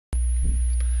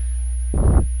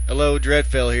Hello,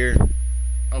 Dreadfell here.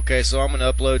 Okay, so I'm going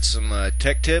to upload some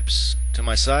tech tips to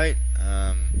my site.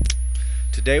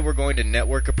 Today we're going to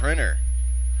network a printer.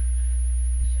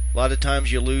 A lot of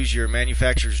times you lose your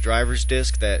manufacturer's driver's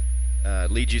disk that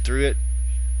leads you through it.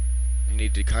 You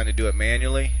need to kind of do it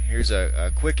manually. Here's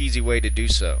a quick, easy way to do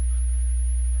so.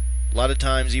 A lot of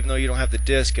times, even though you don't have the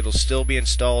disk, it'll still be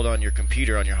installed on your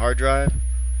computer, on your hard drive.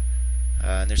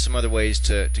 And there's some other ways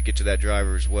to get to that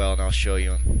driver as well, and I'll show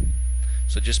you them.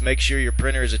 So just make sure your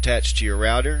printer is attached to your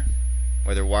router,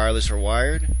 whether wireless or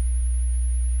wired,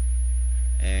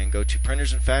 and go to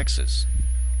printers and faxes.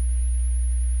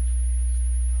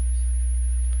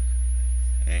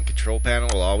 And control panel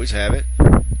will always have it.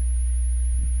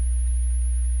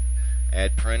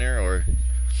 Add printer, or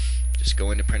just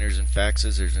go into printers and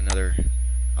faxes. There's another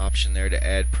option there to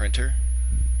add printer.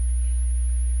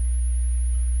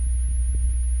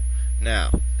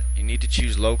 Now, you need to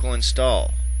choose local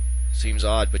install. Seems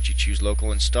odd, but you choose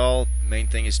local install. Main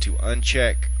thing is to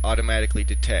uncheck automatically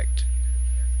detect.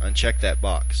 Uncheck that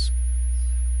box.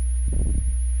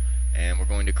 And we're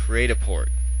going to create a port.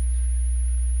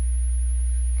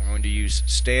 We're going to use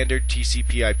standard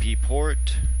TCP/IP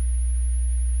port.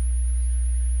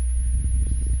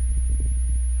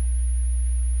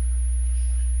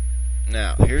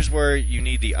 Now, here's where you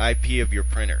need the IP of your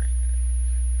printer.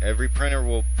 Every printer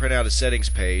will print out a settings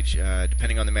page.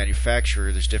 Depending on the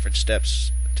manufacturer, there's different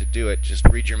steps to do it. Just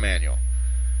read your manual.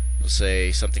 It'll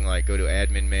say something like go to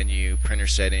admin menu, printer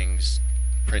settings,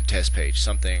 print test page,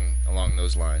 something along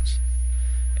those lines.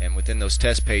 And within those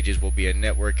test pages will be a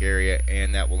network area,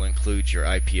 and that will include your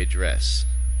IP address.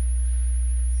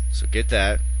 So get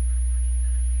that.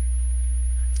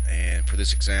 And for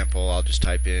this example, I'll just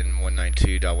type in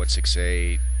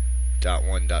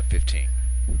 192.168.1.15.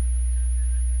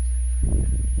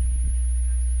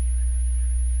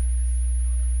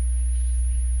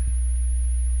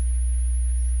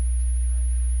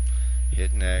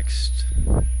 Hit next.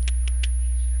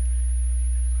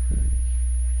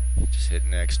 Just hit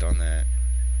next on that.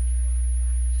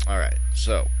 Alright,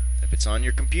 so if it's on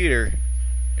your computer,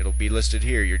 it'll be listed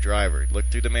here, your driver.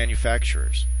 Look through the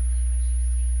manufacturers.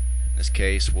 In this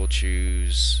case, we'll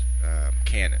choose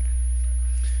Canon.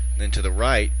 Then to the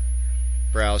right,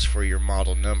 browse for your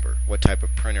model number, what type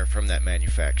of printer from that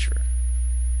manufacturer.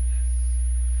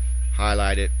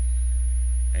 Highlight it,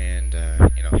 and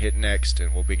hit next,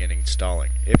 and we'll begin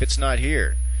installing. If it's not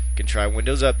here, you can try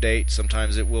Windows Update.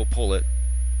 Sometimes it will pull it,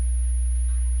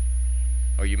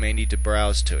 or you may need to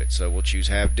browse to it. So we'll choose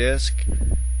Have Disk,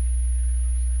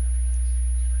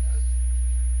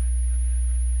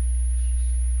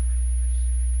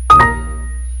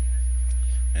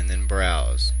 and then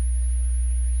browse.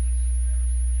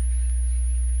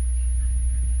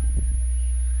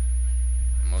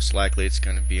 Most likely it's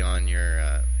going to be on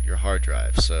your hard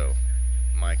drive. So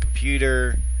my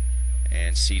computer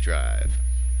and C drive,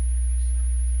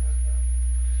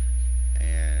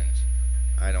 and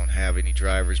I don't have any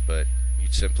drivers, but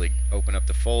you'd simply open up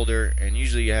the folder, and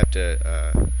usually you have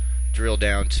to drill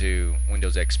down to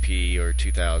Windows XP or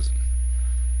 2000,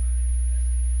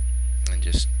 and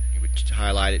just you would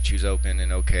highlight it, choose open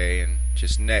and OK, and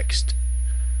just next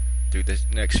through the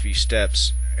next few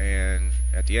steps. And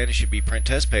at the end it should be print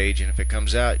test page, and if it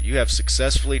comes out, you have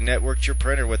successfully networked your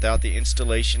printer without the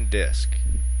installation disk.